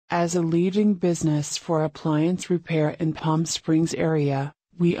As a leading business for appliance repair in Palm Springs area,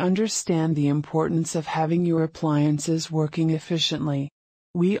 we understand the importance of having your appliances working efficiently.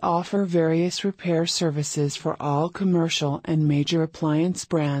 We offer various repair services for all commercial and major appliance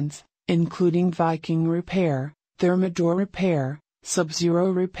brands, including Viking Repair, Thermador Repair,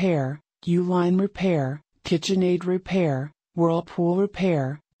 Sub-Zero Repair, Uline Repair, KitchenAid Repair, Whirlpool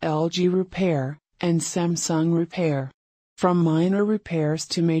Repair, LG Repair, and Samsung Repair. From minor repairs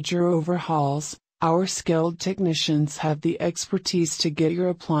to major overhauls, our skilled technicians have the expertise to get your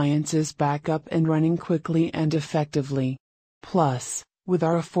appliances back up and running quickly and effectively. Plus, with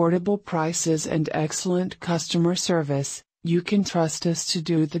our affordable prices and excellent customer service, you can trust us to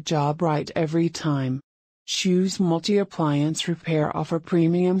do the job right every time. Choose Multi-Appliance Repair offer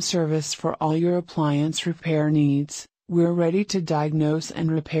premium service for all your appliance repair needs. We're ready to diagnose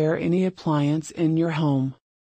and repair any appliance in your home.